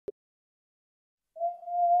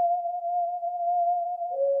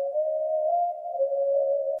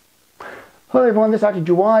Hello everyone, this is Dr.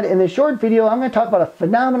 Jawad. In this short video, I'm going to talk about a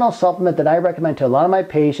phenomenal supplement that I recommend to a lot of my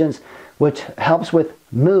patients, which helps with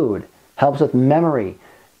mood, helps with memory,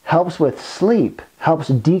 helps with sleep, helps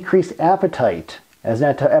decrease appetite, as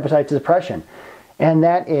an appetite suppression, and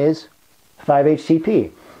that is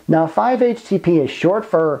 5-HTP. Now, 5-HTP is short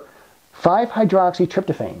for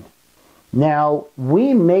 5-hydroxytryptophan. Now,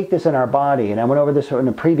 we make this in our body, and I went over this in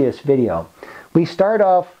a previous video. We start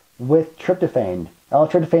off with tryptophan.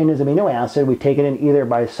 L-tryptophan is an amino acid. We take it in either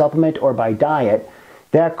by supplement or by diet.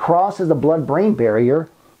 That crosses the blood-brain barrier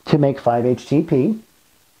to make 5-HTP.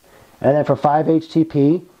 And then for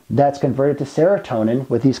 5-HTP, that's converted to serotonin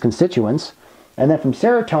with these constituents. And then from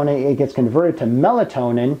serotonin, it gets converted to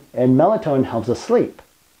melatonin, and melatonin helps us sleep.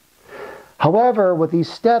 However, with these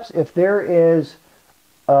steps, if there is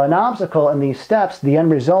an obstacle in these steps, the end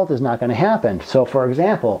result is not going to happen. So for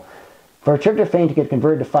example, for tryptophan to get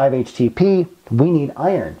converted to 5-HTP, we need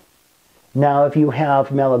iron. Now, if you have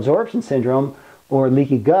malabsorption syndrome or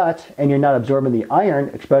leaky gut and you're not absorbing the iron,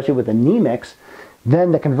 especially with anemics,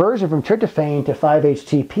 then the conversion from tryptophan to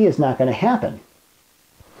 5-HTP is not going to happen.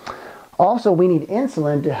 Also, we need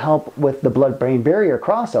insulin to help with the blood-brain barrier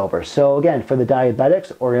crossover. So again, for the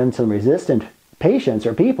diabetics or insulin-resistant patients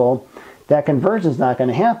or people, that conversion is not going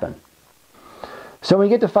to happen. So when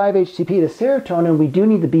we get to 5-HTP, the serotonin, we do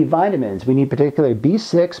need the B vitamins. We need particularly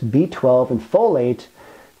B6, B12, and folate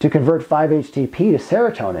to convert 5-HTP to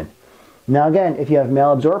serotonin. Now again, if you have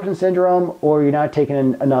malabsorption syndrome or you're not taking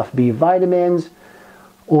enough B vitamins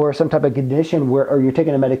or some type of condition or you're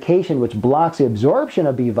taking a medication which blocks the absorption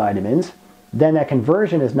of B vitamins, then that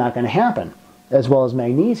conversion is not going to happen, as well as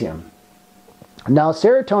magnesium. Now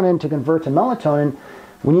serotonin, to convert to melatonin,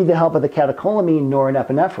 we need the help of the catecholamine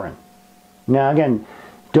norepinephrine. Now again,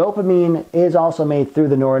 dopamine is also made through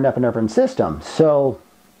the norepinephrine system. So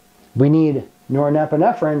we need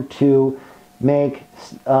norepinephrine to make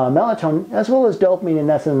melatonin as well as dopamine, and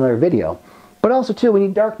that's in another video. But also too, we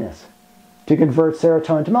need darkness to convert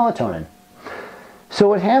serotonin to melatonin. So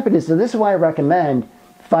what happened is, so this is why I recommend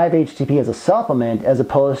 5-HTP as a supplement as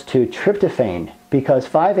opposed to tryptophan, because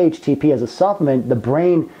 5-HTP as a supplement, the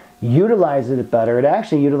brain utilizes it better. It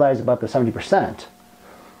actually utilizes about 70%.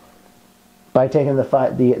 By taking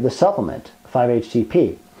the supplement,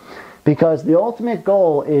 5-HTP. Because the ultimate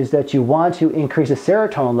goal is that you want to increase the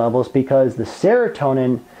serotonin levels, because the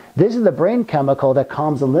serotonin, this is the brain chemical that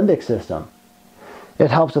calms the limbic system.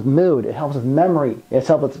 It helps with mood, it helps with memory, it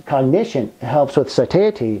helps with cognition, it helps with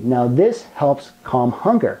satiety. Now this helps calm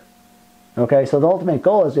hunger. Okay, so the ultimate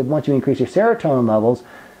goal is that once you increase your serotonin levels,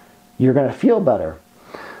 you're going to feel better.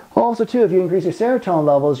 Also too, if you increase your serotonin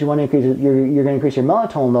levels, you want to increase you're going to increase your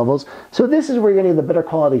melatonin levels. So this is where you're going to get the better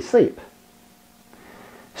quality sleep.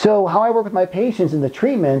 So how I work with my patients in the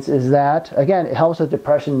treatments is that, again, it helps with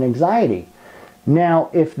depression and anxiety. Now,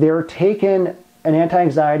 if they're taking an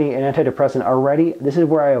anti-anxiety and antidepressant already, this is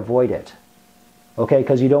where I avoid it. Okay,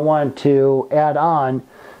 because you don't want to add on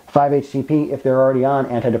 5-HTP if they're already on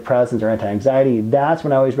antidepressants or anti-anxiety. That's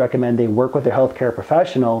when I always recommend they work with their healthcare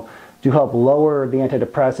professional to help lower the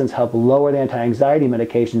antidepressants, help lower the anti-anxiety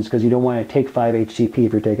medications, because you don't want to take 5-HTP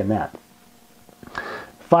if you're taking that.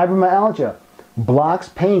 Fibromyalgia blocks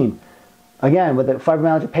pain. Again, with a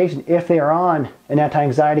fibromyalgia patient, if they are on an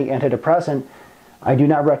anti-anxiety antidepressant, I do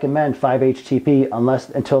not recommend 5-HTP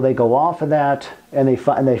until they go off of that and they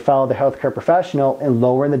follow the healthcare professional in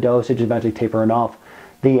lowering the dosage, eventually tapering off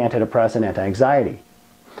the antidepressant anti-anxiety.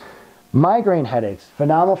 Migraine headaches,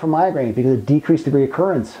 phenomenal for migraine because it decreases the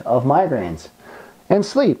reoccurrence of migraines. And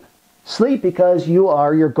sleep. Sleep because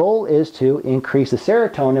your goal is to increase the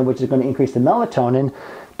serotonin, which is going to increase the melatonin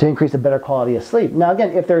to increase the better quality of sleep. Now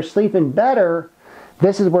again, if they're sleeping better,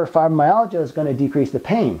 this is where fibromyalgia is going to decrease the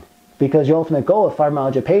pain, because your ultimate goal of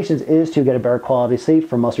fibromyalgia patients is to get a better quality sleep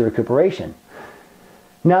for muscle recuperation.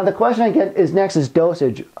 Now the question I get is next is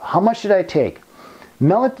dosage. How much should I take?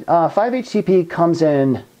 5-HTP comes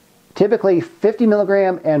in typically 50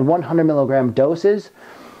 milligram and 100 milligram doses.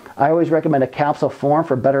 I always recommend a capsule form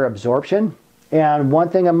for better absorption. And one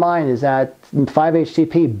thing in mind is that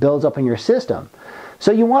 5-HTP builds up in your system.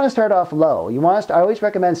 So you want to start off low. I always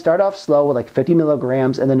recommend start off slow with like 50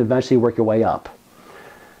 milligrams and then eventually work your way up.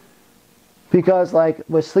 Because like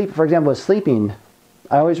with sleep, for example, with sleeping,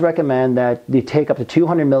 I always recommend that you take up to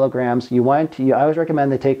 200 milligrams. I always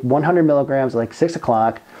recommend they take 100 milligrams like 6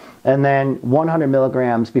 o'clock, and then 100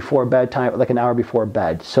 milligrams before bedtime, like an hour before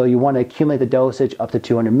bed. So you want to accumulate the dosage up to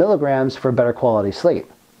 200 milligrams for better quality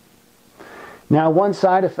sleep. Now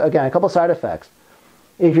a couple side effects.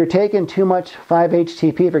 If you're taking too much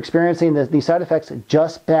 5-HTP, if you're experiencing these side effects,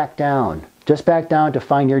 just back down. Just back down to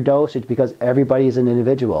find your dosage, because everybody is an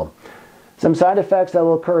individual. Some side effects that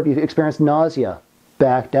will occur if you experience nausea,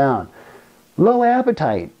 back down. Low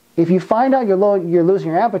appetite. If you find out you're losing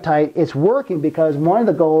your appetite, it's working because one of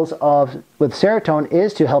the goals with serotonin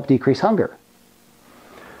is to help decrease hunger.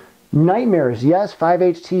 Nightmares. Yes,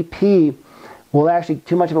 5-HTP will actually,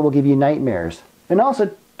 too much of it will give you nightmares. And also,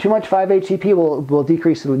 too much 5-HTP will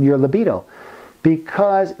decrease your libido.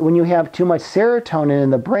 Because when you have too much serotonin in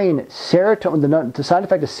the brain, the side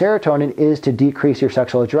effect of serotonin is to decrease your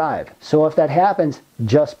sexual drive. So if that happens,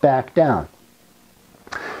 just back down.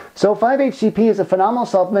 So 5-HTP is a phenomenal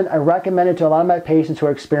supplement. I recommend it to a lot of my patients who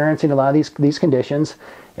are experiencing a lot of these conditions,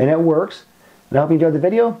 and it works. And I hope you enjoyed the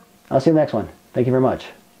video. I'll see you in the next one. Thank you very much.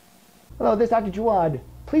 Hello, this is Dr. Jawad.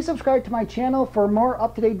 Please subscribe to my channel for more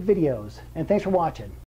up-to-date videos, and thanks for watching.